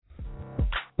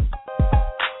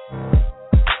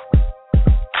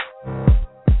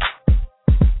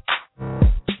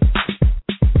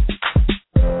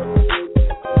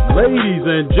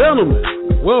Ladies and gentlemen,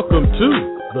 welcome to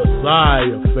The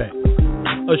Psy Effect,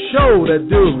 a show that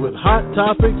deals with hot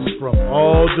topics from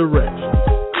all directions.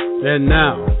 And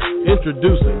now,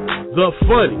 introducing the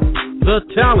funny, the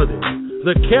talented,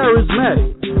 the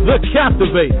charismatic, the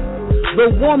captivating,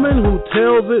 the woman who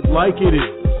tells it like it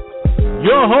is.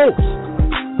 Your host,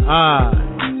 I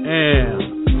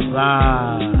am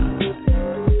Psy.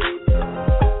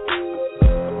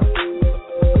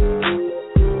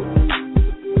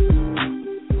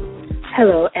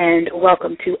 Hello and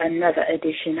welcome to another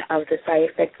edition of the Psy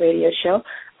Effect Radio Show.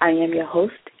 I am your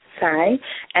host, Psy,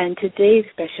 and today's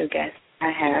special guest I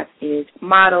have is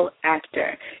model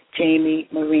actor Jamie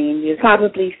Moreen. You've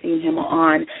probably seen him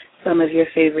on some of your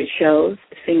favorite shows,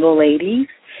 Single Ladies,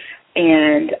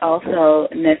 and also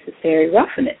Necessary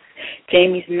Roughness.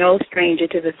 Jamie's no stranger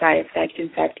to the Psy Effect. In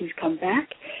fact, he's come back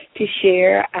to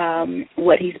share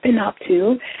what he's been up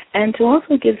to and to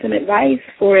also give some advice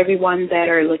for everyone that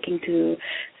are looking to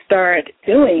start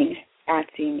doing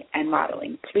acting and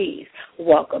modeling. Please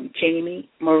welcome Jamie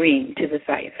Moreen to the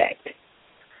Psy Effect.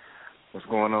 What's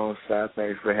going on, Psy?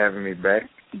 Thanks for having me back.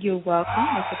 You're welcome.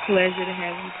 It's a pleasure to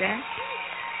have you back.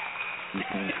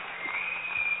 Mm-hmm.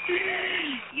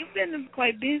 You've been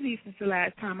quite busy since the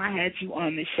last time I had you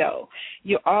on the show.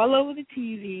 You're all over the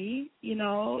TV. You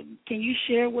know, can you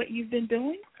share what you've been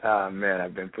doing? Man,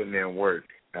 I've been putting in work.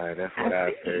 That's what I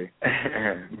say.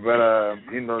 But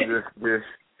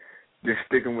just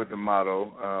sticking with the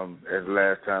motto. As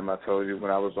last time I told you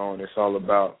when I was on, it's all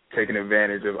about taking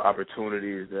advantage of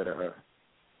opportunities that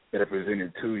are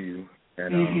presented to you.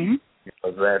 And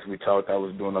last we talked, I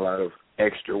was doing a lot of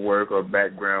extra work or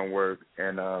background work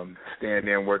and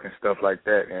stand-in work and stuff like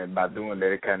that. And by doing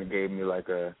that, it kind of gave me like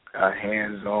a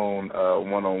hands-on,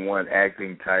 one-on-one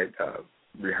acting type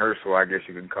rehearsal, I guess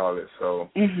you can call it. So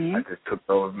I just took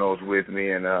those notes with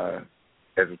me, and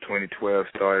as of 2012,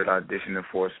 started auditioning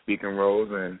for speaking roles,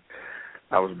 and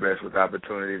I was blessed with the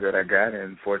opportunity that I got.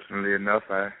 And fortunately enough,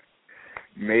 I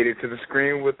made it to the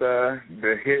screen with the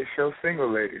hit show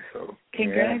Single Ladies. So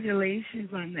congratulations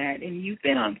on that. And you've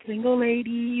been on Single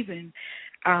Ladies and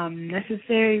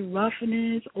Necessary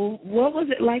Roughness. What was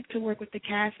it like to work with the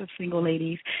cast of Single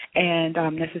Ladies and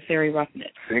Necessary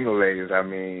Roughness? Single Ladies, I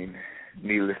mean,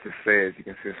 needless to say, as you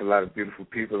can see, there's a lot of beautiful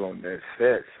people on that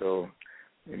set. So,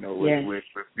 you know, with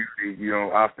beauty, you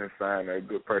don't often find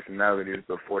good personalities,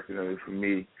 but fortunately for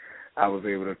me, I was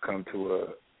able to come to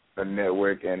a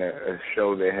network and a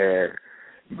show that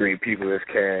had great people as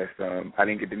cast. I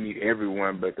didn't get to meet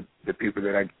everyone, but the people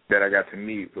that I got to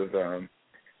meet was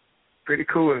pretty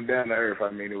cool and down to earth. I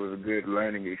mean, it was a good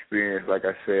learning experience. Like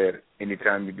I said,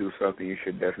 anytime you do something, you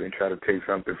should definitely try to take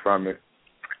something from it.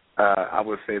 I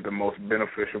would say the most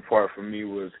beneficial part for me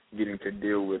was getting to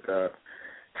deal with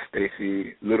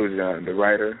Stacey Littlejohn, the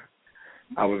writer.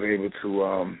 I was able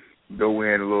to go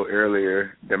in a little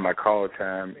earlier than my call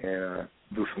time and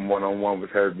do some one-on-one with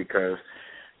her because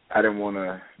I didn't want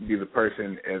to be the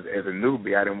person, as a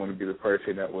newbie, I didn't want to be the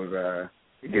person that was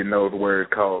getting those words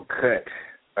called cut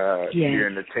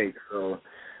during the take.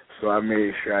 So I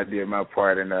made sure I did my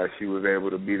part, and she was able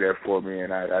to be there for me,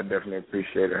 and I definitely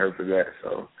appreciated her for that.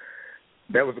 So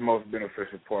that was the most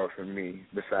beneficial part for me,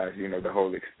 besides, you know, the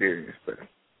whole experience. But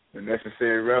the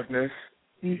Necessary Roughness,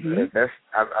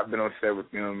 I've been on set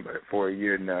with them for a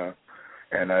year now,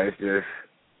 and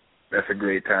that's a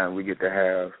great time we get to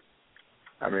have.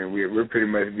 I mean, we're pretty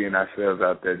much being ourselves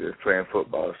out there just playing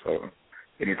football. So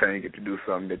anytime you get to do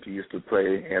something that you used to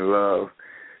play and love,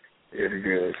 it's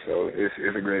good. So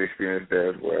it's a great experience there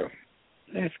as well.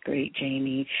 That's great,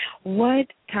 Jamie. What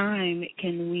time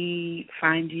can we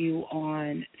find you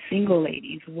on Single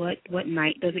Ladies? What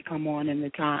night does it come on and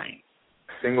the time?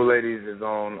 Single Ladies is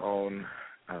on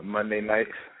Monday nights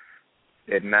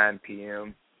at 9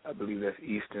 p.m. I believe that's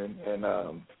Eastern, and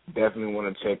definitely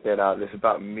want to check that out. It's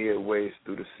about midway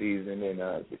through the season, and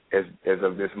as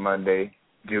of this Monday,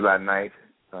 July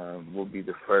 9th, will be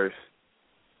the first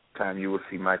time you will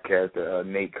see my character,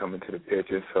 Nate, come into the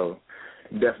picture. So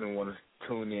definitely want to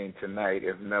tune in tonight,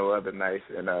 if no other nights,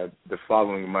 and the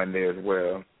following Monday as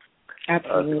well.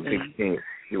 Absolutely. The 16th,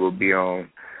 he will be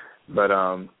on. But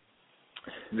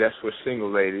that's for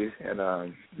Single Ladies,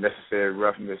 and Necessary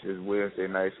Roughness is Wednesday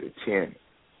nights at 10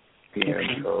 p.m.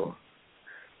 Okay. So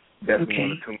definitely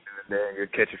want to tune in there, and you'll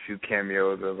catch a few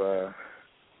cameos of a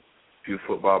few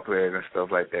football players and stuff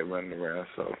like that running around.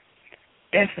 So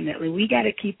definitely, we got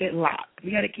to keep it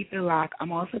locked.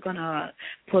 I'm also gonna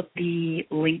put the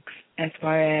links as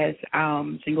far as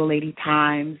Single Lady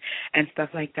times and stuff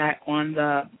like that on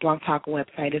the Blog Talk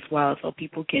website as well, so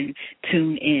people can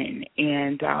tune in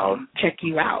and check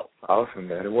you out. Awesome,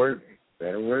 that'll work.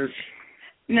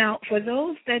 Now, for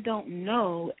those that don't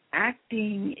know,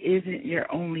 acting isn't your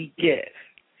only gift.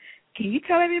 Can you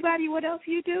tell everybody what else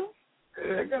you do?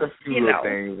 I got a few little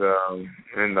things.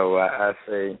 I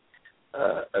say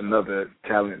another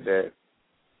talent that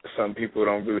some people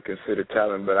don't really consider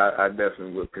talent, but I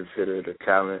definitely would consider it a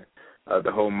talent.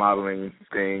 The whole modeling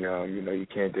thing, you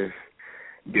can't just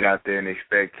get out there and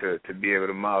expect to be able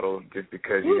to model just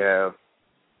because you have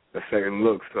a certain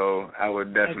look. So I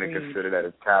would definitely consider that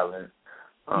a talent.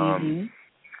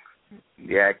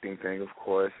 The acting thing, of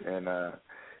course, and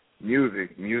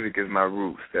music. Music is my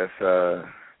roots. That's a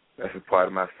part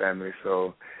of my family.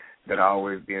 So that'll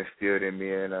always be instilled in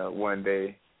me. And one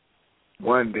day,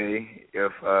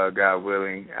 if God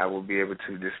willing, I will be able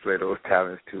to display those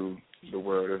talents to the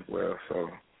world as well. So.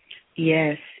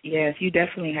 Yes, you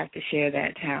definitely have to share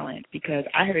that talent because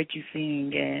I heard you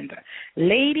sing, and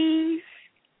ladies,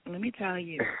 let me tell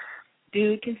you,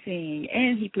 dude can sing,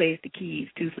 and he plays the keys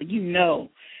too, so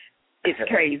it's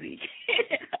crazy.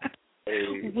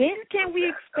 When can we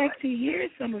expect to hear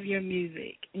some of your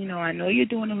music? I know you're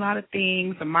doing a lot of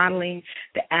things, the modeling,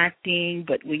 the acting,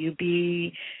 but will you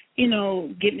be,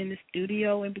 getting in the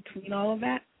studio in between all of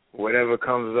that? Whatever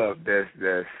comes up that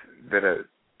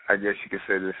I guess you could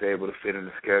say that's able to fit in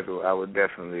the schedule, I would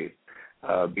definitely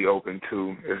be open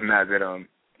to. It's not that I'm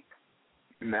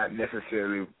not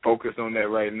necessarily focused on that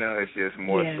right now. It's just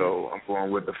more so I'm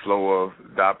going with the flow of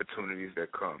the opportunities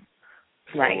that come.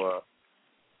 Right. So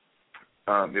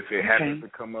if it happens to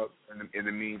come up in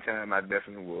the meantime, I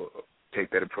definitely will take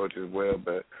that approach as well.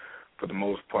 But for the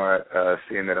most part,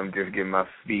 seeing that I'm just getting my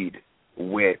feet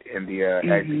wet in the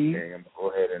acting thing, I'm going to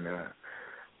go ahead and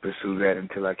pursue that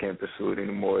until I can't pursue it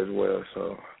anymore as well.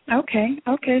 So Okay.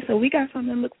 So we got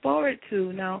something to look forward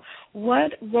to. Now,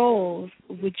 what roles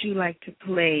would you like to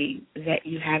play that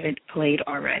you haven't played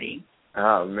already?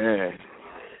 Oh man,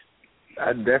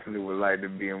 I definitely would like to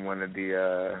be in one of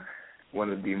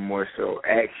the more so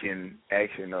action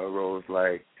roles,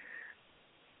 like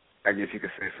I guess you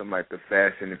could say something like the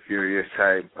Fast and the Furious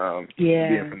type.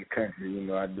 Being from the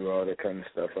country, I do all that kind of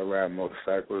stuff. I ride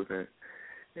motorcycles and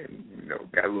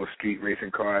got little street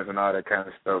racing cars and all that kind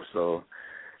of stuff. So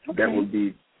that would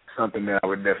be something that I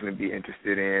would definitely be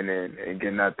interested in, and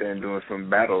getting out there and doing some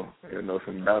battle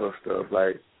stuff.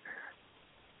 Like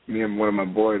me and one of my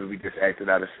boys, we just acted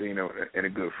out a scene in a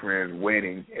good friend's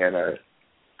wedding, and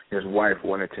his wife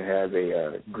wanted to have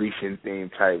a Grecian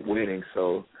themed type wedding,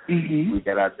 so we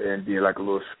got out there and did like a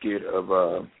little skit of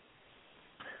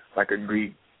like a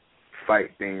Greek fight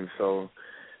thing. So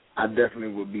I definitely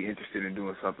would be interested in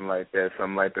doing something like that,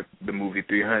 something like the movie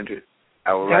 300.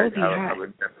 I would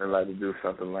definitely like to do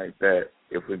something like that.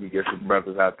 If we could get some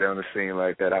brothers out there on the scene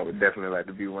like that, I would definitely like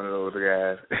to be one of those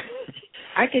guys.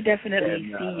 I could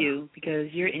definitely see you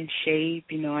because you're in shape.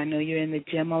 I know you're in the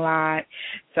gym a lot.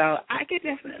 So I could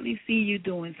definitely see you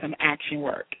doing some action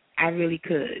work. I really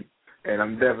could. And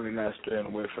I'm definitely not straying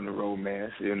away from the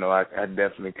romance. I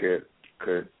definitely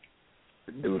could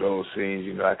do those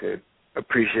scenes. I could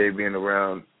appreciate being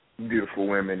around beautiful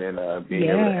women and being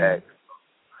able to act.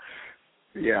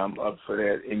 Yeah, I'm up for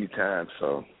that anytime.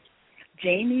 So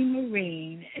Jamie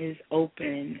Moreen is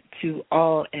open to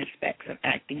all aspects of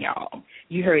acting, y'all.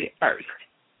 You heard it first.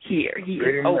 Here, he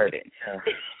is open.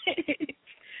 Yeah.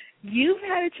 You've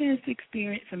had a chance to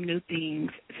experience some new things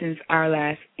since our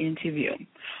last interview.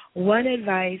 What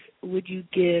advice would you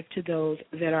give to those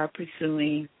that are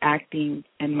pursuing acting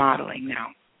and modeling now?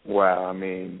 Wow, I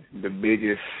mean, the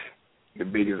biggest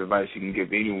advice you can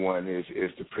give anyone is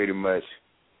to pretty much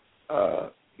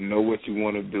know what you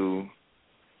want to do,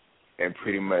 and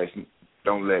pretty much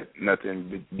don't let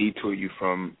nothing detour you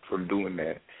from doing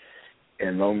that.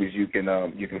 And as long as you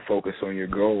can focus on your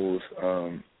goals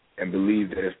and believe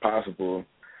that it's possible.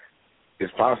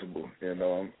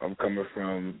 I'm coming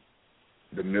from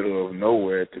the middle of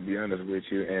nowhere, to be honest with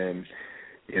you, and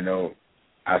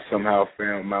I somehow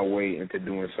found my way into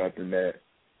doing something that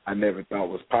I never thought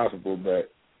was possible.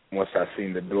 But once I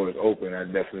seen the doors open, I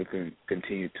definitely can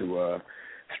continue to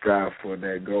strive for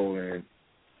that goal, and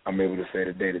I'm able to say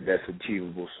today that that's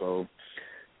achievable. So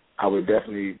I would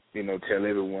definitely, tell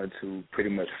everyone to pretty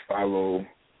much follow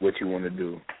what you want to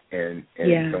do, and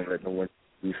don't let no one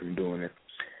keep you from doing it.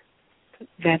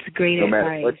 That's great advice. No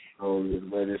matter what your goal is,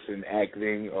 whether it's in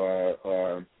acting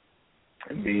or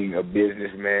being a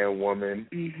businessman, woman,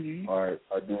 or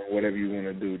doing whatever you want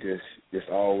to do, just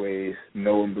always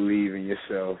know and believe in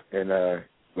yourself. And as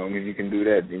long as you can do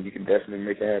that, then you can definitely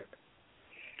make it happen.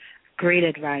 Great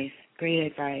advice.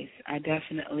 I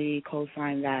definitely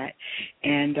co-sign that.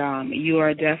 And you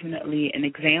are definitely an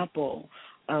example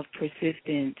of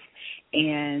persistence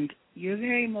and You're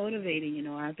very motivating. You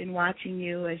know, I've been watching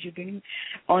you as you've been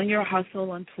on your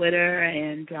hustle on Twitter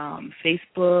and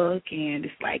Facebook, and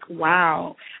it's like,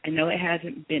 wow. I know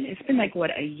it's been like,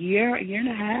 what, a year and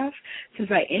a half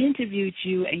since I interviewed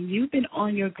you, and you've been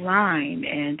on your grind,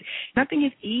 and nothing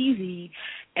is easy,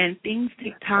 and things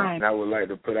take time. And I would like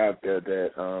to put out there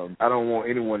that I don't want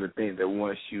anyone to think that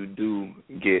once you do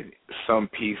get some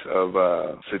piece of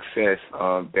success,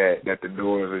 that the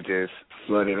doors are just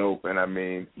flooded open. I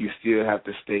mean, you still have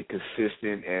to stay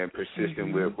consistent and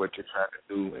persistent with what you're trying to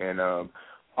do, and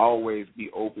always be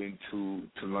open to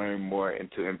learn more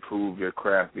and to improve your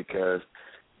craft, because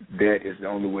that is the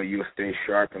only way you'll stay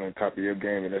sharp and on top of your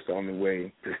game, and that's the only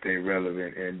way to stay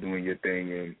relevant and doing your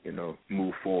thing and, you know,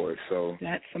 move forward. So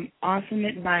that's some awesome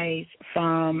advice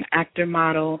from actor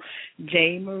model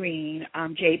Jay Moreen.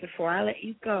 Jay, before I let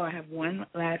you go, I have one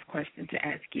last question to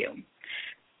ask you.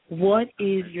 What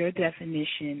is your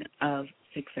definition of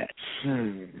success?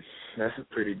 That's a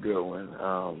pretty good one.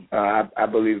 I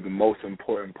believe the most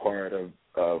important part of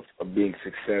being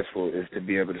successful is to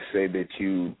be able to say that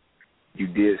you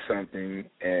did something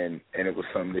and it was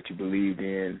something that you believed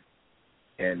in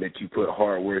and that you put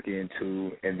hard work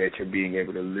into, and that you're being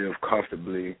able to live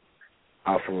comfortably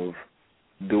off of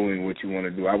doing what you want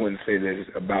to do. I wouldn't say that it's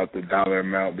about the dollar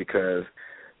amount, because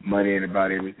money ain't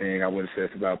about everything. I wouldn't say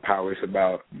it's about power. It's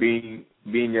about being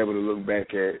able to look back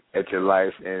at your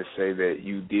life and say that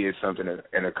you did something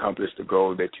and accomplished the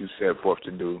goal that you set forth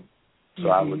to do. So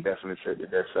I would definitely say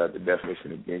that that's the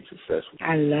definition of being successful.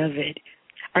 I love it.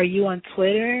 Are you on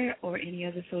Twitter or any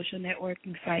other social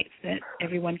networking sites that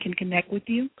everyone can connect with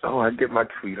you? Oh, I get my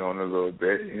tweet on a little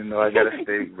bit. You know, I got to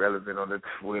stay relevant on the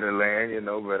Twitter land, you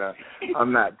know, but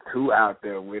I'm not too out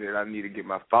there with it. I need to get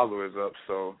my followers up,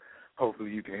 so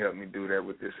hopefully you can help me do that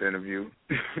with this interview.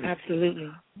 Absolutely.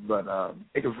 But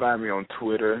you can find me on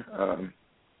Twitter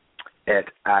at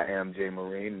I am Jay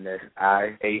Moreen, and that's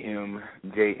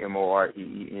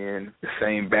IAMJMOREEN. The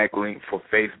same backlink for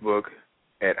Facebook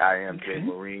at I am Jay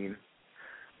Moreen.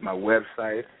 My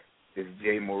website is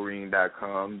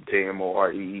jmoreen.com,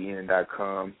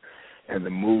 JMOREEN.com, and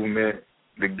the movement,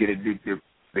 the Get Addicted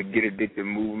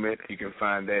movement, you can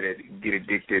find that at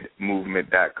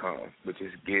getaddictedmovement.com, which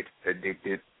is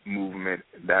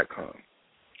getaddictedmovement.com.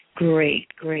 Great.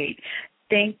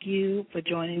 Thank you for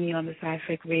joining me on the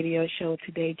Sci-Effect Radio Show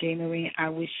today, Jay Moreen. I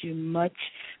wish you much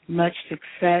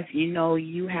success. You know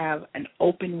you have an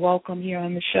open welcome here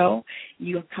on the show.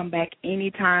 You'll come back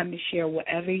anytime to share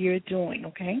whatever you're doing,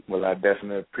 okay? Well, I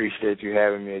definitely appreciate you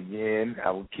having me again.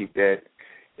 I will keep that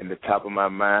in the top of my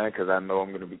mind, because I know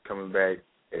I'm going to be coming back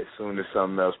as soon as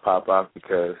something else pop off,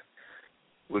 because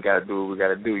we got to do what we got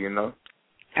to do, you know?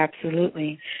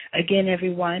 Absolutely. Again,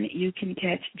 everyone, you can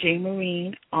catch Jay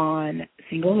Moreen on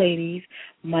Single Ladies,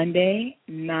 Monday,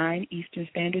 9 Eastern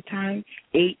Standard Time,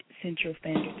 8 Central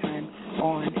Standard Time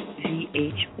on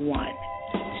VH1.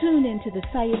 Tune in to the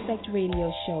Sci-Effect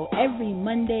Radio Show every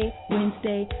Monday,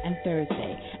 Wednesday, and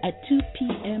Thursday at 2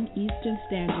 p.m. Eastern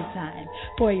Standard Time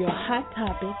for your hot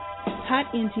topics,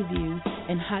 hot interviews,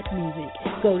 and hot music.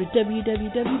 Go to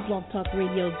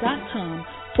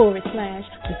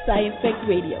www.blogtalkradio.com/The Sci-Effect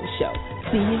Radio Show.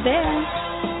 See you there.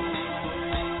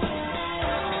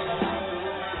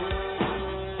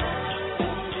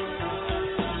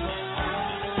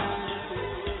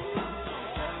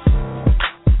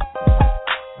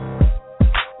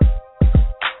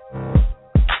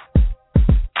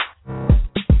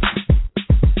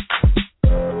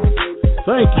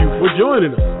 Thank you for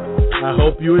joining us. I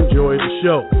hope you enjoyed the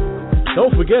show.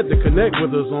 Don't forget to connect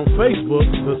with us on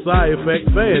Facebook, the Sci-Effect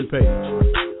fan page.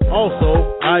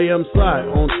 Also, I am Sci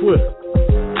on Twitter.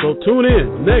 So tune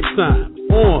in next time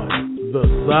on the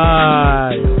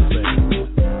Sci-Effect.